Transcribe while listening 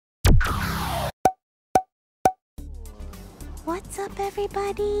What's up,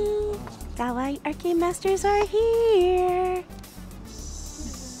 everybody? Kawaii Arcade Masters are here.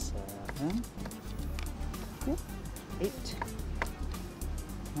 7, 8,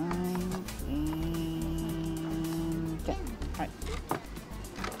 9, and 10. Alright.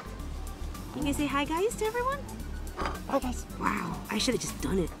 You can say hi, guys, to everyone? Hi, guys. Wow, I should have just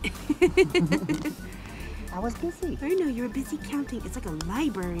done it. I was busy. I know, you're busy counting. It's like a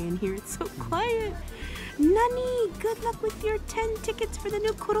library in here. It's so quiet. Nani, good luck with your 10 tickets for the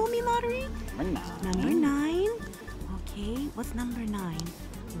new Kuromi lottery. Number 9. Okay, what's number 9?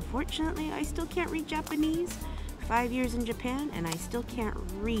 Unfortunately, I still can't read Japanese. 5 years in Japan, and I still can't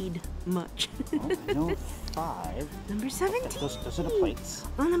read much. Oh, I know 5. Number 17. Those are the plates.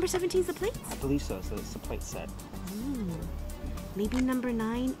 Oh, number 17 is the plates? I believe so. So it's the plate set. Maybe number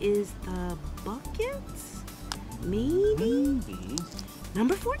 9 is the buckets? Maybe.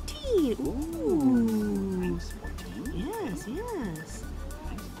 Number 14. Ooh. Nice. 14. Yes. Nice.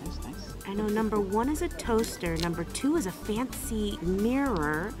 I know number 1 is a toaster. Number 2 is a fancy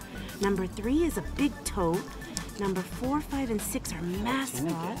mirror. Number 3 is a big tote. Number 4, 5, and 6 are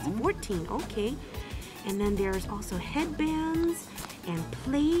mascots. 14, okay. And then there's also headbands and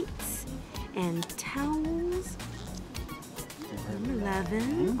plates and towels. Number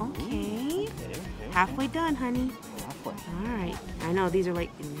 11, okay. Halfway done, honey. Halfway. All right. I know these are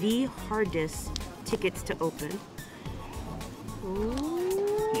like the hardest tickets to open. Ooh.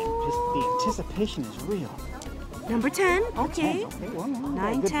 The anticipation is real. Number 10, okay.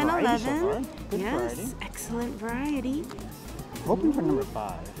 9, Good 10, variety 11. so far. Good Yes, variety. excellent variety. Hoping for number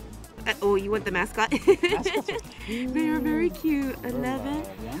 5. Oh, you want the mascot? Mascots are cute. They are very cute. 11.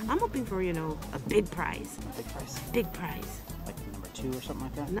 Yeah. I'm hoping for, you know, a big prize. Big price. Big prize. Like number 2 or something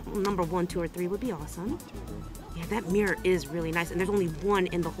like that? Number 1, 2, or 3 would be awesome. 2 or 3. Yeah, that mirror is really nice, and there's only 1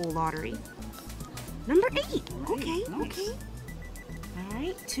 in the whole lottery. Number 8. Okay, Nice. okay. All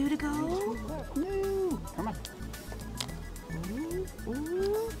right, 2 to go. No. Come on.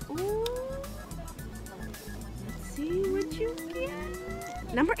 Ooh. Let's see what you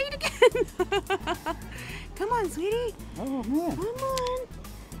get. Number 8 again. Come on, sweetie. Oh, man. Come on.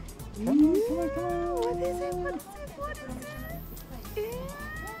 Come on. What is it?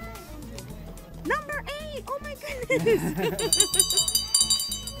 Number 8. Oh my goodness.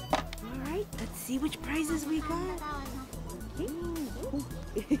 All right, let's see which prizes we got.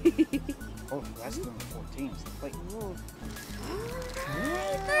 Oh, that's number 14. It's the plate.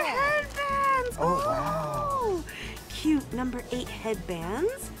 Alright, the headbands! Oh, wow. Cute number 8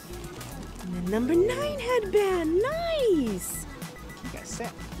 headbands. And then number 9 headband. Nice! You got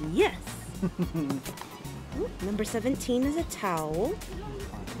set. Yes. Ooh, number 17 is a towel. 1,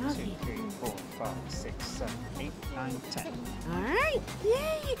 2, 3, 4, 5, 6, 7, 8, 9, 10. Alright,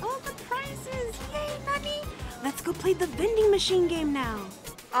 yay! All the prizes! Yay, Nani! Let's go play the vending machine game now.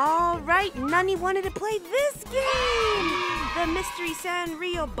 Alright, Nani wanted to play this game! The Mystery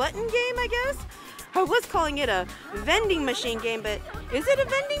Sanrio button game, I guess? I was calling it a vending machine game, but is it a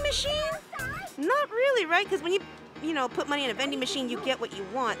vending machine? Not really, right? Because when you know, put money in a vending machine, you get what you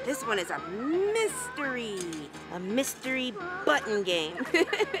want. This one is a mystery button game.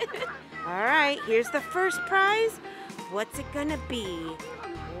 Alright, here's the first prize. What's it gonna be?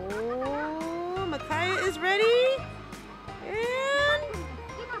 Oh, Micaiah is ready. And...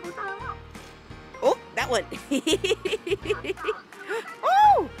 oh, that one.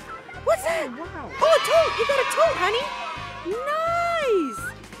 Oh, what's that? Wow. Oh, a tote. You got a tote, honey. Nice.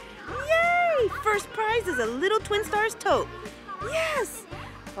 Yay. First prize is a little Twin Stars tote. Yes.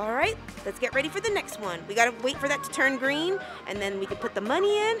 All right, let's get ready for the next one. We got to wait for that to turn green, and then we can put the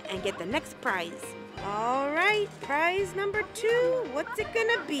money in and get the next prize. All right, prize number 2. What's it going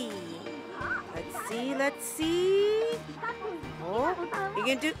to be? Let's see. Oh, you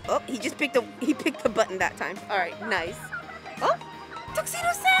gonna do? Oh, he picked the button that time. All right, nice. Oh,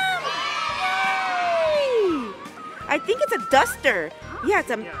 Tuxedo Sam! Yay! I think it's a duster. Yeah,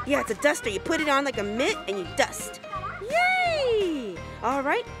 it's a duster. You put it on like a mitt and you dust. Yay! All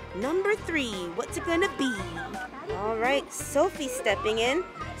right, number 3. What's it gonna be? All right, Sophie's stepping in.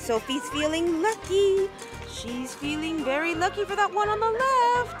 Sophie's feeling lucky. She's feeling very lucky for that one on the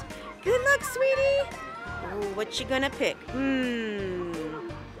left. Good luck, sweetie. Oh, what's she gonna pick?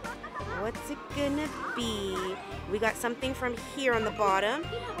 What's it gonna be? We got something from here on the bottom,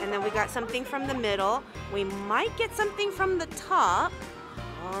 and then we got something from the middle. We might get something from the top.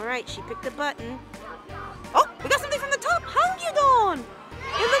 All right, she picked a button. Oh, we got something from the top. Hangyudon!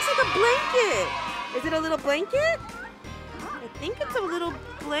 It looks like a blanket. Is it a little blanket? I think it's a little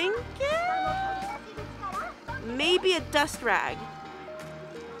blanket. Maybe a dust rag.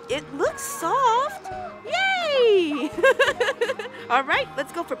 It looks soft. Yay! Yay! All right,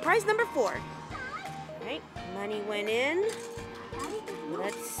 let's go for prize number 4. All right, money went in.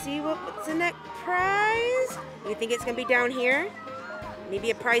 Let's see what's the next prize. You think it's gonna be down here?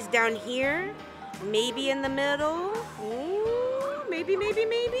 Maybe a prize down here? Maybe in the middle? Ooh, maybe.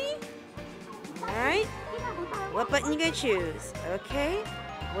 All right, what button you gonna choose? Okay,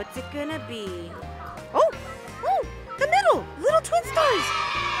 what's it gonna be? Oh, the middle, little twin stars.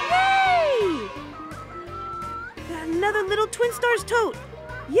 Yay! Got another little twin stars tote.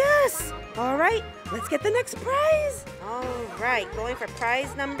 Yes! All right, let's get the next prize. All right, going for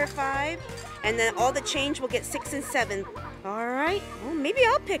prize number 5. And then all the change will get 6 and 7. All right, oh, maybe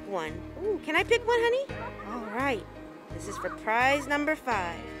I'll pick one. Ooh, can I pick one, honey? All right, this is for prize number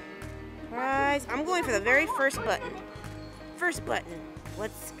 5. Prize, I'm going for the very first button. First button,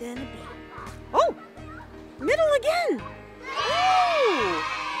 what's gonna be? Oh, middle again. Ooh!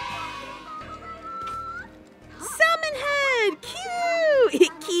 Salmon head,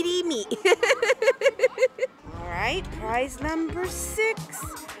 cute! Kitty me. All right, prize number 6.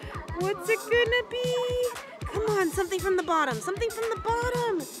 What's it gonna be? Come on, something from the bottom,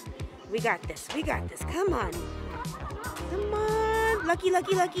 We got this, come on. Come on, lucky.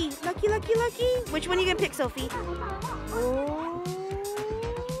 Which one are you gonna pick, Sophie? Oh,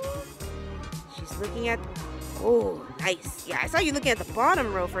 she's looking at, oh, nice. Yeah, I saw you looking at the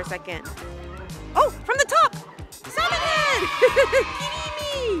bottom row for a second. Oh, from the top, salmon head! Kitty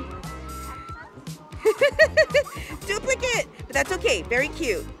me! Duplicate, but that's okay, very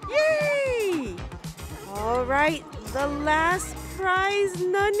cute. Yay! All right, the last prize,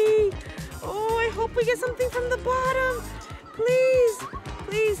 Nunny. Oh, I hope we get something from the bottom. Please,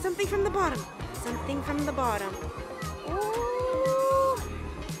 something from the bottom. Oh,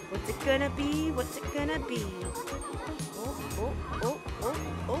 what's it gonna be?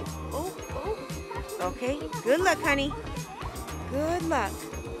 Oh. Okay, good luck, honey. Good luck.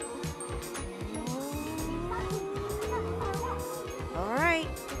 All right,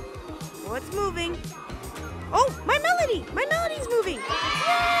 what's moving? Oh, my Melody! My Melody's moving! Yay!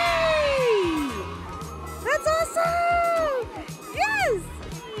 That's awesome! Yes!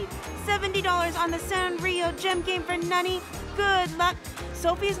 $70 on the Sanrio gem game for Nunny. Good luck.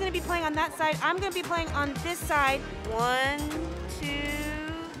 Sophie is going to be playing on that side. I'm going to be playing on this side. 1, 2,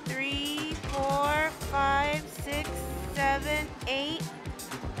 3, 4, 5, 6, 7, 8,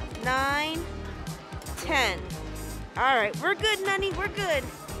 9, 10. All right, we're good, Nunny. We're good.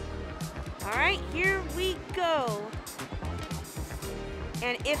 All right, here we go.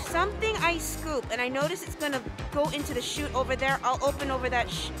 And if something I scoop and I notice it's gonna go into the chute over there, I'll open over that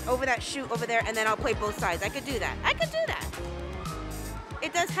chute over there, and then I'll play both sides. I could do that.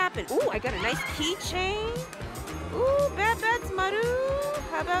 It does happen. Ooh, I got a nice keychain. Ooh, bad Maru.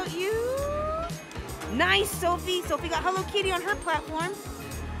 How about you? Nice, Sophie. Sophie got Hello Kitty on her platform.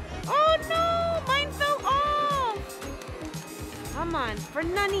 Oh no, mine fell off. Come on, for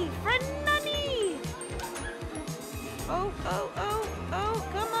Nunny. Oh,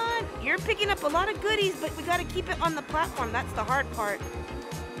 come on. You're picking up a lot of goodies, but we gotta keep it on the platform. That's the hard part.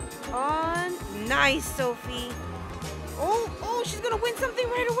 On. Nice, Sophie. Oh, she's gonna win something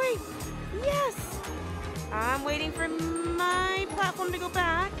right away. Yes. I'm waiting for my platform to go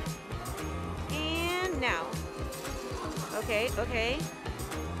back. And now. Okay.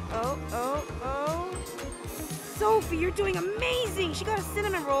 Oh. Sophie, you're doing amazing. She got a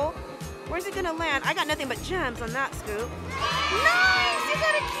cinnamon roll. Where's it gonna land? I got nothing but gems on that scoop. Nice! You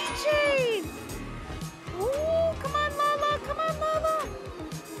got a keychain! Ooh, come on, Lala!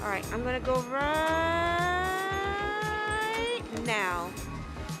 All right, I'm gonna go right now.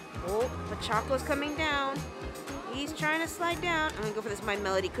 Oh, the Choco's coming down. He's trying to slide down. I'm gonna go for this My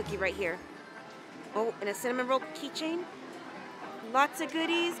Melody cookie right here. Oh, and a cinnamon roll keychain. Lots of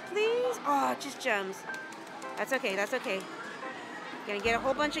goodies, please. Oh, just gems. That's okay. Gonna get a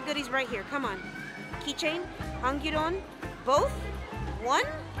whole bunch of goodies right here. Come on. Keychain, Hanggyudon, both? One?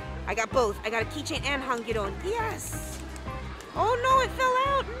 I got both. I got a keychain and Hanggyudon. Yes! Oh no, it fell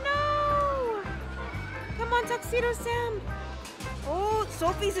out. No! Come on, Tuxedo Sam. Oh,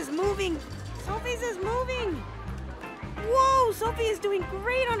 Sophie's is moving. Whoa, Sophie is doing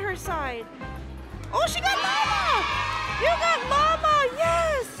great on her side. Oh, she got Lava! You got Lava,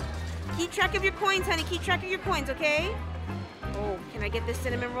 yes! Keep track of your coins, honey. Keep track of your coins, okay? Oh, can I get this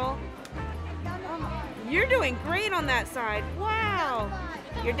cinnamon roll? You're doing great on that side. Wow.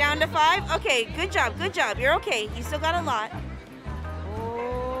 You're down to 5? Okay, good job. You're okay. You still got a lot.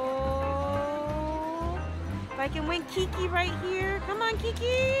 Oh. If I can win Kiki right here. Come on,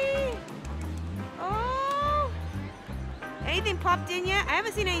 Kiki. Oh. Anything popped in yet? I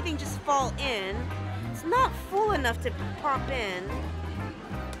haven't seen anything just fall in. It's not full enough to pop in.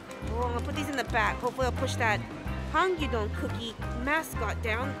 Oh, I'm gonna put these in the back. Hopefully I'll push that Hangyudon cookie mascot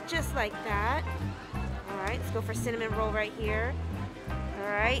down just like that. Alright, let's go for cinnamon roll right here.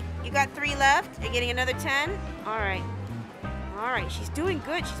 Alright, you got 3 left. You're getting another 10. Alright. Alright, she's doing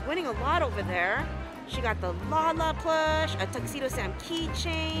good. She's winning a lot over there. She got the Lala plush, a Tuxedo Sam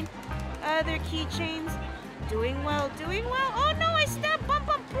keychain, other keychains. Doing well, doing well. Oh no, I stabbed Bum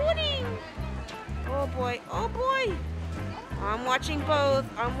Bum Pudding. Oh boy, oh boy. I'm watching both.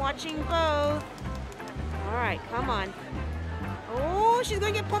 I'm watching both. Alright, come on. Oh, she's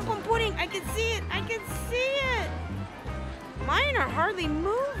gonna get Pum Pum Pudding. I can see it. I can see it. Mine are hardly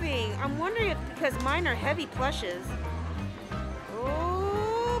moving. I'm wondering if because mine are heavy plushes.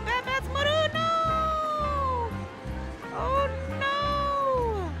 Oh, Bats Maru, no! Oh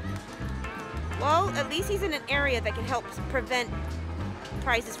no! Well, at least he's in an area that can help prevent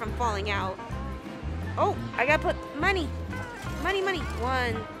prizes from falling out. Oh, I gotta put money. Money, money.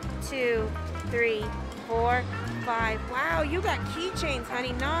 1, 2, 3, 4, 5. Wow, you got keychains,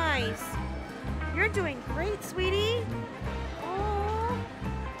 honey. Nice. You're doing great, sweetie. Oh.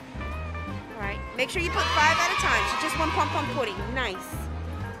 All right, make sure you put 5 at a time. She just won Pum Pum Pudding. Nice.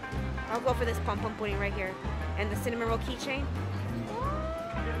 I'll go for this Pum Pum Pudding right here. And the cinnamon roll keychain.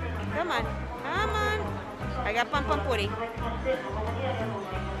 Come on. Come on. I got Pum Pum Pudding.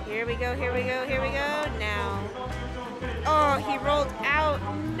 Here we go, here we go, here we go. Now. Oh, he rolled out.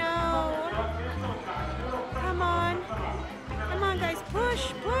 No. Come on. Come on, guys.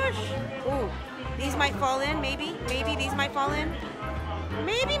 Push, push. Ooh, these might fall in, maybe. Maybe these might fall in.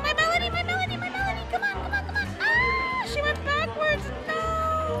 Maybe. My melody, my melody, my melody. Come on, come on, come on. Ah, she went backwards.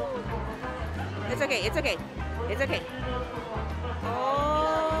 No. It's okay, it's okay. It's okay.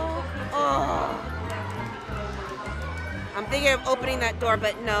 Oh. Oh. I'm thinking of opening that door,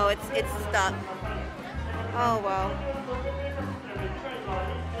 but no, it's stuck. Oh, well.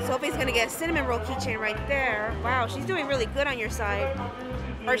 Sophie's gonna get a cinnamon roll keychain right there. Wow, she's doing really good on your side.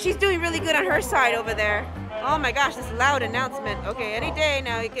 Or she's doing really good on her side over there. Oh my gosh, this loud announcement. Okay, any day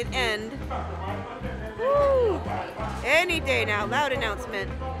now it could end. Woo! Any day now, loud announcement.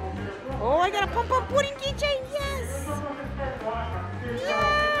 Oh, I got a Pum Pum Pudding keychain, yes!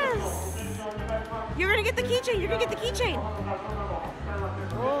 Yes! You're gonna get the keychain, you're gonna get the keychain.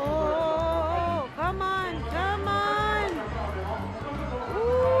 Oh, come on, come on.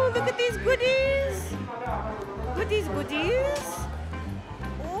 Ooh, look at these goodies. Goodies, goodies.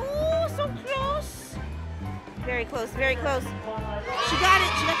 Oh, so close. Very close, very close. She got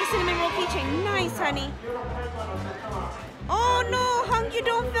it, she got the cinnamon roll keychain. Nice, honey. Oh no,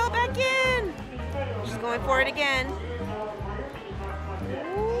 Hangyudon fell back in. She's going for it again.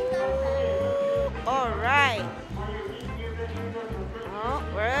 All right. Oh,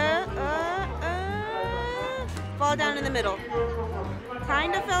 fall down in the middle.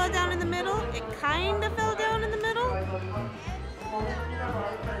 Kind of fell down in the middle. It kind of fell down in the middle.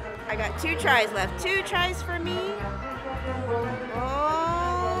 I got 2 tries left. 2 tries for me.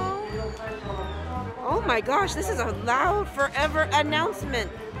 Oh. Oh my gosh, this is a loud forever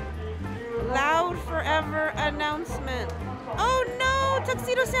announcement. Loud forever announcement. Oh no,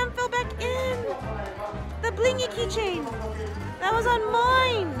 Tuxedo Sam fell back in. The blingy keychain. That was on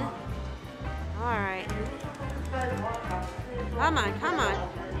mine. All right. Come on, come on.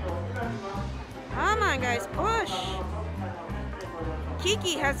 Come on, guys, push.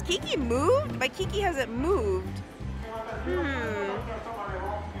 Has Kiki moved? My Kiki hasn't moved. Let's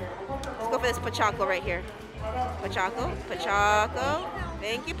go for this Pachaco right here. Pachaco, Pachaco.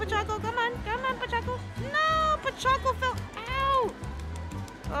 Thank you, Pachaco. Come on, Pachaco. No, Pachaco fell out.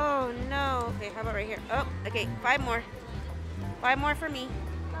 Oh no. Okay, how about right here? Oh, okay, 5 more. 5 more for me.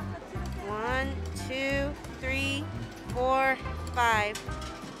 1, 2, 3, 4, 5.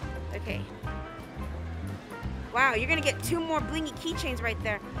 Okay. Wow, you're gonna get 2 more blingy keychains right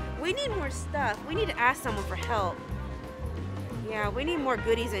there. We need more stuff. We need to ask someone for help. Yeah, we need more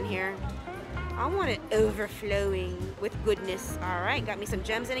goodies in here. I want it overflowing with goodness. All right, got me some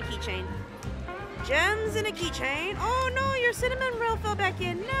gems and a keychain. Gems and a keychain. Oh no, your cinnamon roll fell back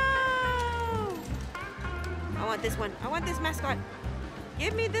in. No! I want this one. I want this mascot.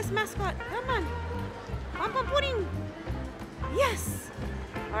 Give me this mascot. Come on. Pum Pum Pudding. Yes.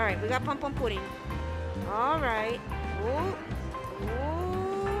 All right, we got Pum Pum Pudding. All right. Ooh.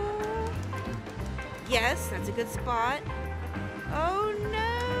 Ooh. Yes, that's a good spot. Oh no.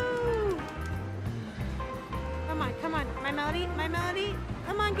 Come on, come on. My Melody, my Melody.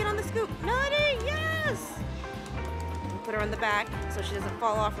 Come on, get on the scoop. Melody, yes! Put her on the back so she doesn't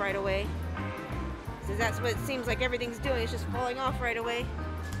fall off right away. Since that's what it seems like everything's doing, it's just falling off right away.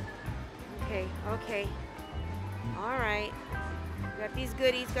 Okay, okay. All right. Got these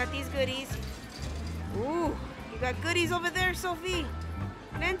goodies, got these goodies. Ooh, you got goodies over there, Sophie.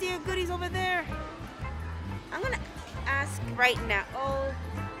 Plenty of goodies over there. I'm gonna ask right now. Oh,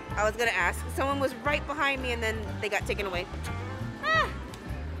 I was gonna ask. Someone was right behind me and then they got taken away. Ah,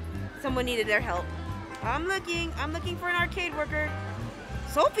 someone needed their help. I'm looking for an arcade worker.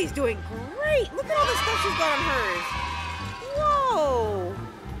 Sophie's doing great. Look at all the stuff she's got on hers. Whoa,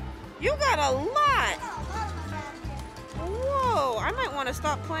 you got a lot. Whoa, I might want to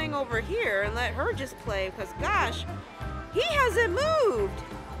stop playing over here and let her just play because gosh, he hasn't moved.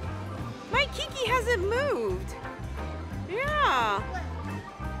 My Kiki hasn't moved. Yeah.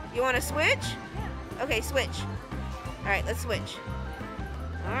 You want to switch? Okay, switch. All right, let's switch.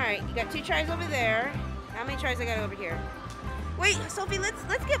 All right, you got 2 tries over there. How many tries I got over here? Wait, Sophie, let's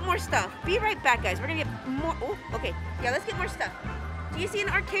get more stuff. Be right back, guys. We're gonna get more. Oh, okay. Yeah, let's get more stuff. Do you see an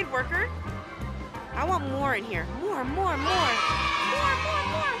arcade worker? I want more in here. More.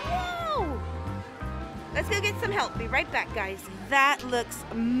 Whoa! Let's go get some help. Be right back, guys. That looks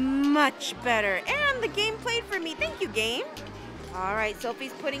much better. And the game played for me. Thank you, game. All right,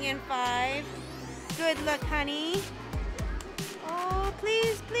 Sophie's putting in 5. Good luck, honey. Oh,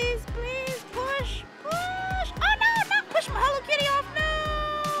 please. Push. Oh, no, not push my Hello Kitty off. No.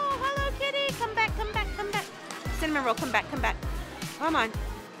 Hello Kitty, come back. Cinnamon Roll, come back. Come on.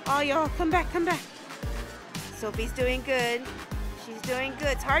 Oh, y'all, come back. Sophie's doing good. She's doing good.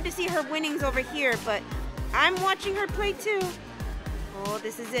 It's hard to see her winnings over here, but I'm watching her play too. Oh,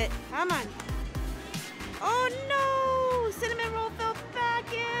 this is it. Come on. Oh, no. Cinnamon Roll fell back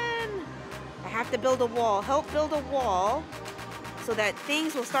in. I have to build a wall. Help build a wall so that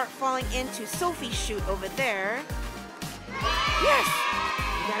things will start falling into Sophie's chute over there. Yes!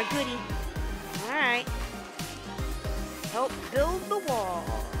 We got a goodie. All right. Help build the wall.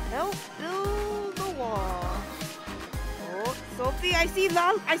 Oh, Sophie, I see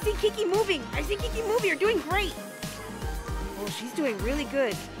Kiki moving. You're doing great. Oh, she's doing really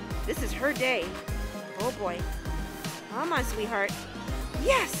good. This is her day. Oh boy. Come on, sweetheart.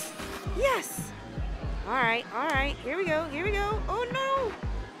 Yes. All right. Here we go. Oh no.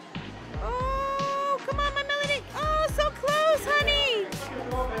 Oh, come on, my Melody. Oh, so close, honey.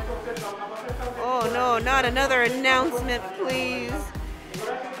 Oh no, not another announcement, please. Oh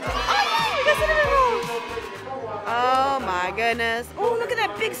no, we got Cinnamon Roll. Oh my goodness. Oh, look at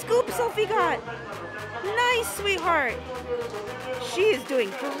that big scoop Sophie got. Nice, sweetheart. She is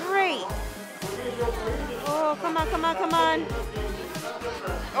doing great. Oh, come on.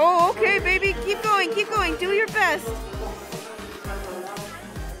 Oh, okay, baby. Keep going. Do your best.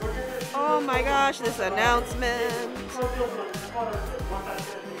 Oh my gosh, this announcement.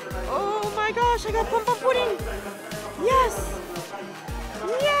 Oh my gosh, I got pom pom pudding. Yes.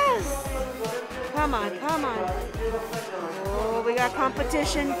 Come on. Oh, we got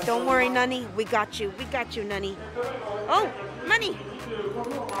competition. Don't worry, Nunny. We got you, Nunny. Oh, money.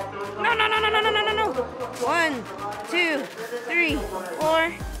 No. 1, 2, 3,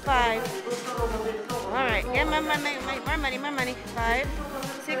 4, 5. All right, yeah, more money. 5,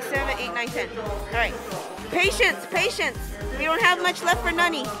 6, 7, 8, 9, 10. All right, patience. We don't have much left for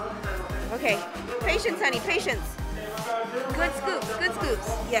Nunny. Okay, patience, honey, patience. Good scoops.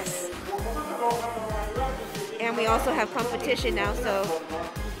 Yes. And we also have competition now, so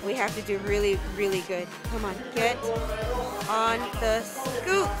we have to do really, really good. Come on, get on the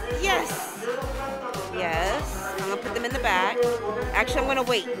scoop. Yes. I'm gonna put them in the back. Actually, I'm gonna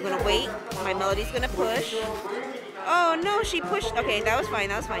wait. My Melody's gonna push. Oh no, she pushed. Okay, that was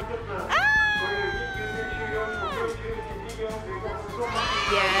fine. Ah!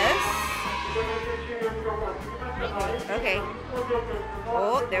 Yes. Okay.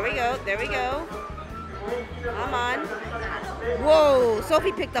 Oh, there we go. Come on. Whoa,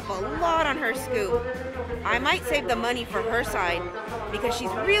 Sophie picked up a lot on her scoop. I might save the money for her side because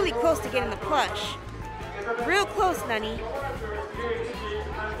she's really close to getting the plush. Real close, Nunny.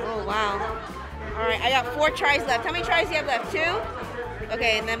 Oh, wow. All right, I got 4 tries left. How many tries do you have left? 2?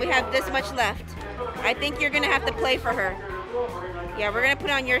 Okay, and then we have this much left. I think you're going to have to play for her. Yeah, we're going to put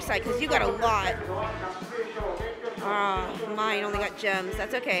it on your side because you got a lot. Mine only got gems.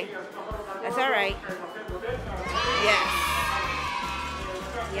 That's okay. That's all right.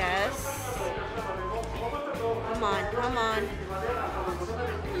 Yes. Come on.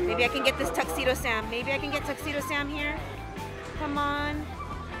 Maybe I can get this Tuxedo Sam. Maybe I can get Tuxedo Sam here. Come on.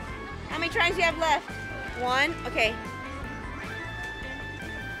 How many tries do you have left? 1? Okay.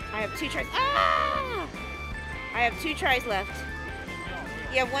 I have 2 tries. Ah! I have 2 tries left.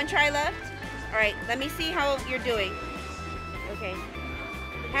 You have 1 try left? All right, let me see how you're doing. Okay.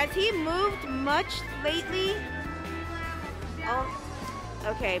 Has he moved much lately? Oh,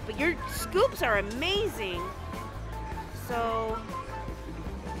 okay, but your scoops are amazing. So,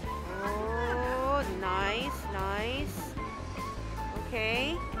 oh, nice, nice.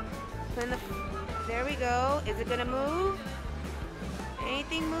 Okay, put in the, there we go. Is it gonna move?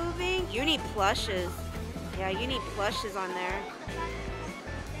 Anything moving? You need plushes. Yeah, you need plushes on there.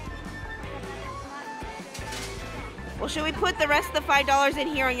 Well, should we put the rest of the $5 in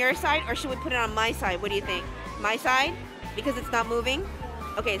here on your side, or should we put it on my side? What do you think? My side? Because it's not moving?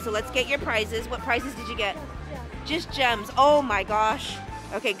 Okay, so let's get your prizes. What prizes did you get? Just gems. Oh my gosh.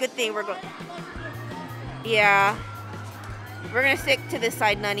 Okay, good thing we're going. Yeah. We're gonna stick to this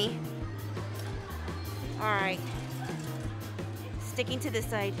side, Nunny. Alright. Sticking to this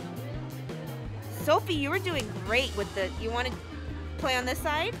side. Sophie, you were doing great with the... You want to play on this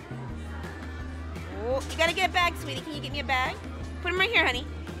side? Oh, you gotta get a bag, sweetie. Can you get me a bag? Put them right here, honey.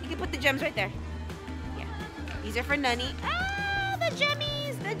 You can put the gems right there. Yeah. These are for Nunny. Ah, the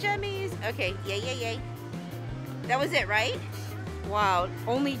jemmies! The jemmies! Okay, yay, yay, yay. That was it, right? Wow,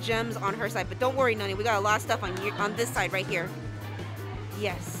 only gems on her side. But don't worry, Nunny. We got a lot of stuff on this side right here.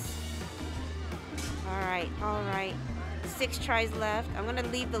 Yes. Alright, alright. 6 tries left. I'm gonna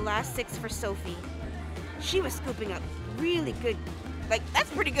leave the last 6 for Sophie. She was scooping up really good. Like, that's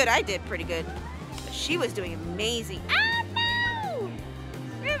pretty good. I did pretty good. But she was doing amazing. Ah, no!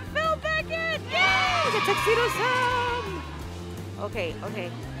 It fell back in! Yay! The Tuxedo Sam! Okay,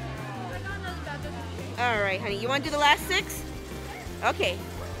 okay. Alright, honey. You wanna do the last 6? Okay.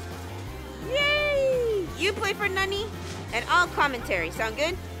 Yay! You play for Nunny, and I'll commentary. Sound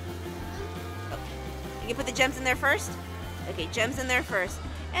good? Okay. You can put the gems in there first? Okay, gems in there first.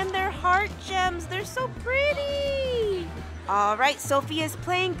 And they're heart gems. They're so pretty. All right, Sophie is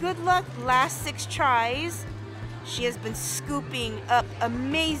playing. Good luck. Last 6 tries. She has been scooping up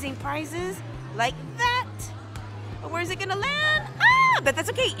amazing prizes like that. But where's it going to land? Ah, but that's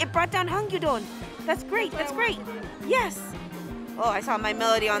okay. It brought down Hangyudon. That's great. That's great. Yes. Oh, I saw my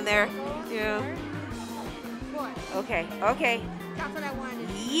melody on there. Yeah. Okay, okay. That's what I wanted.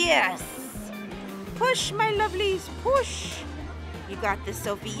 Yes. Push, my lovelies, push. You got this,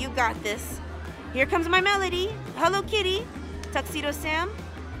 Sophie, you got this. Here comes my melody. Hello Kitty, Tuxedo Sam.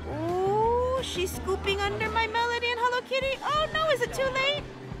 Ooh, she's scooping under my melody and Hello Kitty. Oh no, is it too late?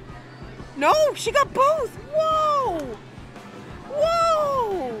 No, she got both. Whoa.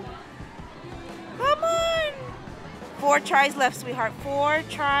 Whoa. Come on. 4 tries left, sweetheart. 4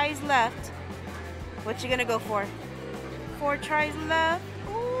 tries left. What you gonna go for? 4 tries left.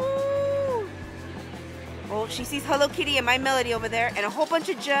 Oh, she sees Hello Kitty and my melody over there and a whole bunch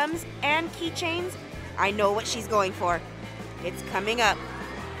of gems and keychains. I know what she's going for. It's coming up.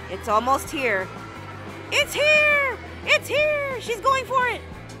 It's almost here. It's here! It's here! She's going for it.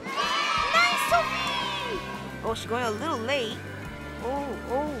 Nice, Sophie! Oh, she's going a little late. Oh,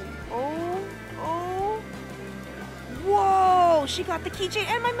 oh, oh, oh. Whoa! She got the keychain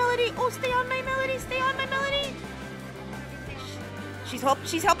and my melody. Oh, stay on my melody. Stay on my melody.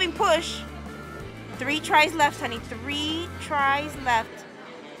 She's helping push. 3 tries left, honey. 3 tries left.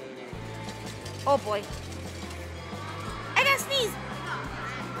 Oh boy. I gotta sneeze.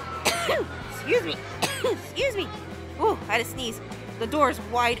 Excuse me. Excuse me. Ooh, I had to sneeze. The door is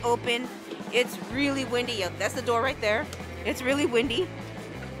wide open. It's really windy. Yeah, that's the door right there. It's really windy.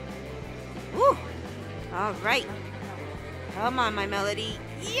 Ooh. All right. Come on, my melody.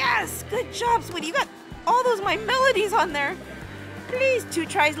 Yes! Good job, sweetie. You got all those my melodies on there. Please, 2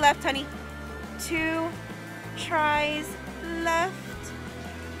 tries left, honey. 2 tries left.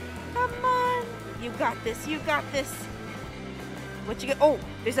 Come on. You got this. You got this. What you get? Oh,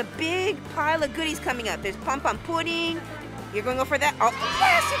 there's a big pile of goodies coming up. There's pom-pom pudding. You're going to go for that? Oh,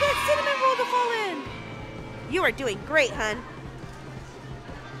 yes, you got cinnamon roll to fall in. You are doing great, hun.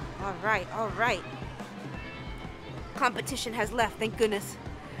 All right, all right. Competition has left, thank goodness.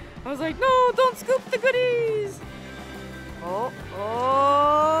 I was like, no, don't scoop the goodies. Oh,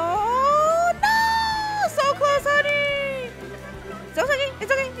 oh, no! So close, honey! It's okay,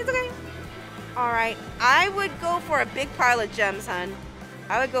 it's okay, it's okay. All right, I would go for a big pile of gems, hun.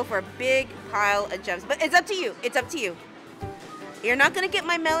 I would go for a big pile of gems, but it's up to you. It's up to you. You're not gonna get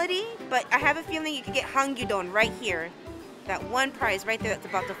my melody, but I have a feeling you could get Hangyudon right here. That one prize right there that's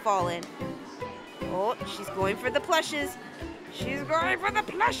about to fall in. Oh, she's going for the plushes. She's going for the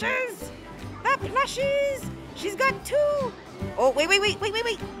plushes. The plushes. She's got 2. Oh, wait.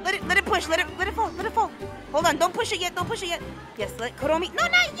 Let it push. Let it fall. Hold on. Don't push it yet. Don't push it yet. Yes, let Kuromi. No,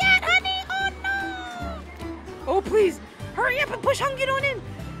 not yet, honey. Oh, no. Oh, please. Hurry up and push Hangyudon in.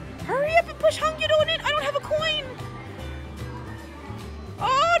 Hurry up and push Hangyudon in. I don't have a coin.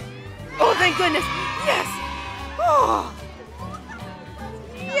 Oh. thank goodness. Yes. Oh.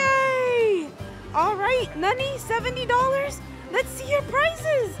 Yay. All right, Nunny, $70. Let's see your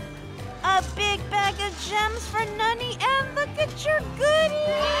prizes. A big bag of gems for Nunny, and look at your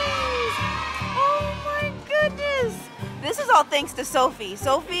goodies. Oh my goodness. This is all thanks to Sophie.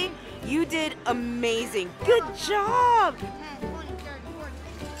 Sophie, you did amazing. Good job.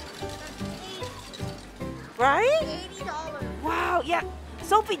 Right? $80. Wow, yeah.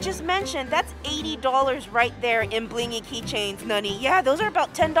 Sophie just mentioned that's $80 right there in blingy keychains, Nunny. Yeah, those are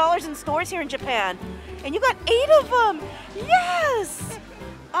about $10 in stores here in Japan. And you got 8 of them. Yes.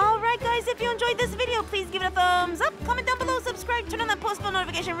 All right, guys, if you enjoyed this video, please give it a thumbs up, comment down below, subscribe, turn on that post bell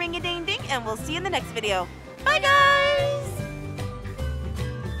notification, ring-a-ding-ding, and we'll see you in the next video. Bye, guys.